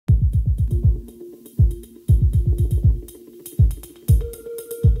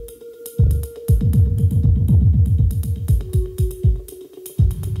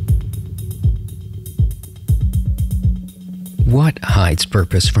what hides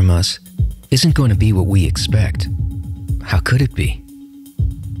purpose from us isn't going to be what we expect. How could it be?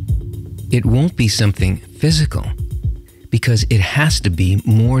 It won't be something physical, because it has to be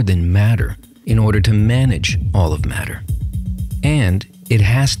more than matter in order to manage all of matter. And it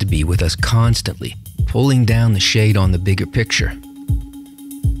has to be with us constantly, pulling down the shade on the bigger picture.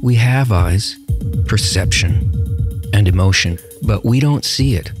 We have eyes, perception, and emotion, but we don't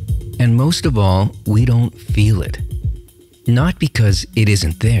see it. And most of all, we don't feel it. Not because it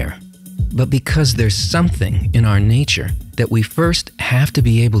isn't there, but because there's something in our nature that we first have to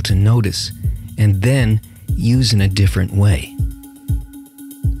be able to notice and then use in a different way.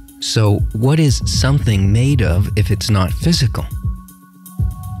 So, what is something made of if it's not physical?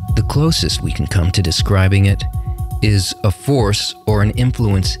 The closest we can come to describing it is a force or an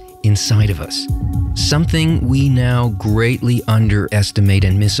influence inside of us. Something we now greatly underestimate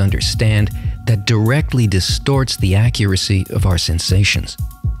and misunderstand that directly distorts the accuracy of our sensations.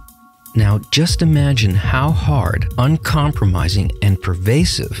 Now, just imagine how hard, uncompromising, and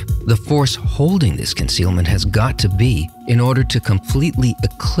pervasive the force holding this concealment has got to be in order to completely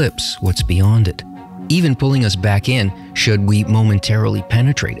eclipse what's beyond it, even pulling us back in should we momentarily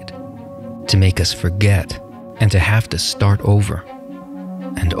penetrate it, to make us forget and to have to start over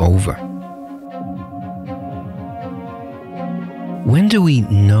and over. When do we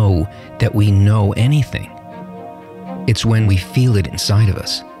know that we know anything? It's when we feel it inside of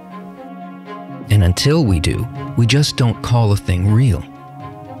us. And until we do, we just don't call a thing real,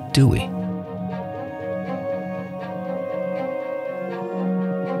 do we?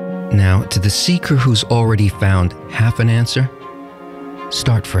 Now, to the seeker who's already found half an answer,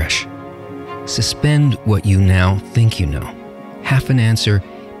 start fresh. Suspend what you now think you know. Half an answer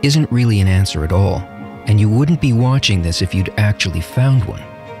isn't really an answer at all, and you wouldn't be watching this if you'd actually found one,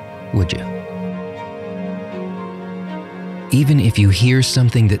 would you? Even if you hear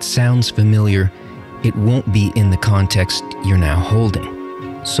something that sounds familiar, it won't be in the context you're now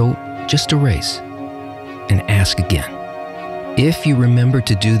holding. So just erase and ask again. If you remember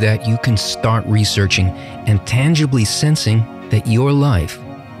to do that, you can start researching and tangibly sensing that your life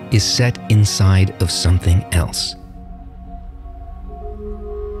is set inside of something else.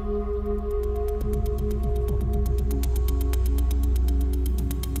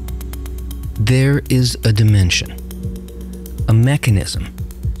 There is a dimension, a mechanism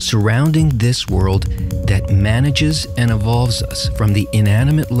surrounding this world that manages and evolves us from the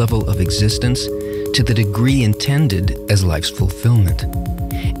inanimate level of existence to the degree intended as life's fulfillment.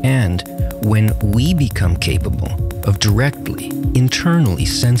 And when we become capable of directly, internally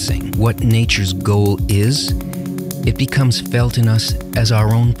sensing what nature's goal is, it becomes felt in us as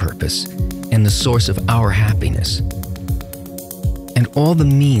our own purpose and the source of our happiness. And all the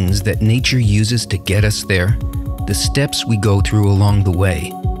means that nature uses to get us there, the steps we go through along the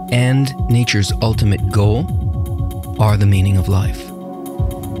way, and nature's ultimate goal are the meaning of life.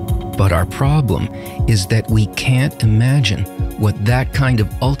 But our problem is that we can't imagine what that kind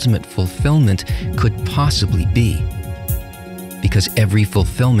of ultimate fulfillment could possibly be, because every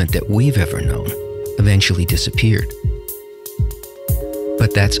fulfillment that we've ever known eventually disappeared.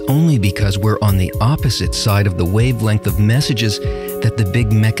 But that's only because we're on the opposite side of the wavelength of messages that the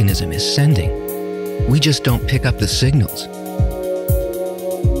big mechanism is sending. We just don't pick up the signals.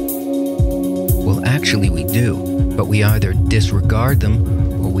 Well, actually we do, but we either disregard them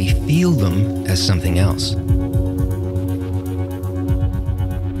or we feel them as something else.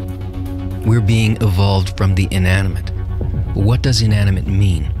 We're being evolved from the inanimate. But what does inanimate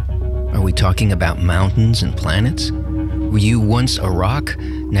mean? Are we talking about mountains and planets? Were you once a rock,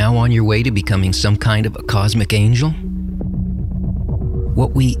 now on your way to becoming some kind of a cosmic angel?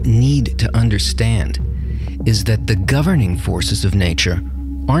 What we need to understand is that the governing forces of nature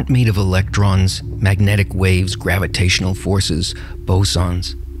aren't made of electrons, magnetic waves, gravitational forces,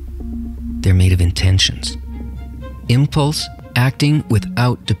 bosons. They're made of intentions. Impulse acting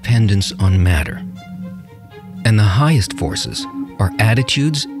without dependence on matter. And the highest forces are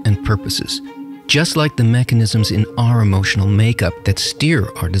attitudes and purposes, just like the mechanisms in our emotional makeup that steer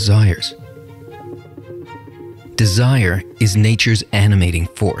our desires. Desire is nature's animating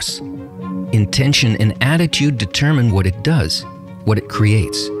force. Intention and attitude determine what it does, what it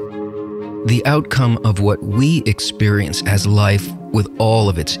creates. The outcome of what we experience as life with all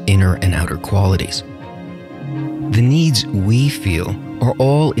of its inner and outer qualities. The needs we feel are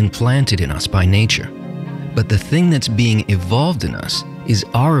all implanted in us by nature, but the thing that's being evolved in us is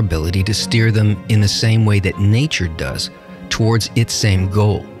our ability to steer them in the same way that nature does towards its same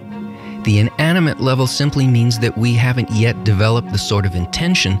goal. The inanimate level simply means that we haven't yet developed the sort of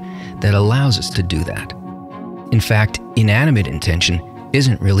intention that allows us to do that. In fact, inanimate intention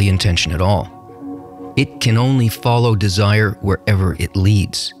isn't really intention at all. It can only follow desire wherever it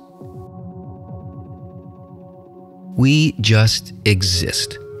leads. We just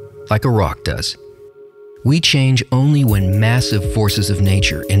exist, like a rock does. We change only when massive forces of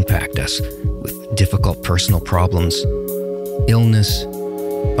nature impact us, with difficult personal problems, illness,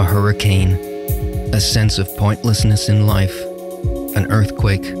 a hurricane, a sense of pointlessness in life, an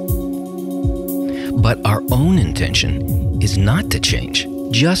earthquake. But our own intention is not to change,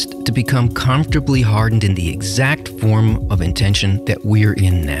 just to become comfortably hardened in the exact form of intention that we're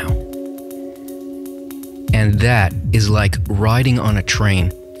in now. And that is like riding on a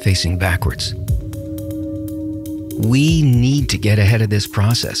train facing backwards. We need to get ahead of this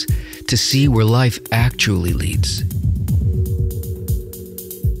process to see where life actually leads.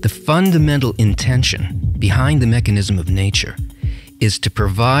 The fundamental intention behind the mechanism of nature is to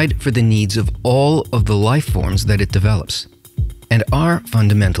provide for the needs of all of the life forms that it develops. And our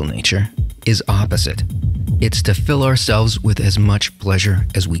fundamental nature is opposite. It's to fill ourselves with as much pleasure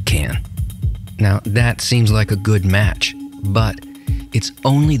as we can. Now, that seems like a good match, but it's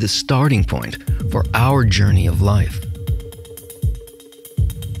only the starting point for our journey of life.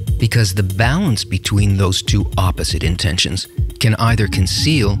 Because the balance between those two opposite intentions can either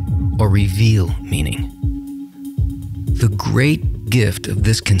conceal or reveal meaning. The great gift of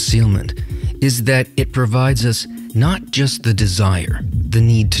this concealment is that it provides us not just the desire, the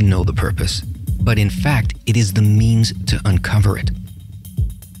need to know the purpose, but in fact, it is the means to uncover it.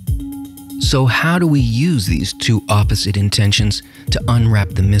 So how do we use these two opposite intentions to unwrap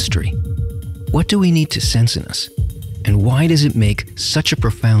the mystery? What do we need to sense in us? And why does it make such a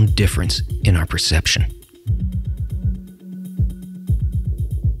profound difference in our perception?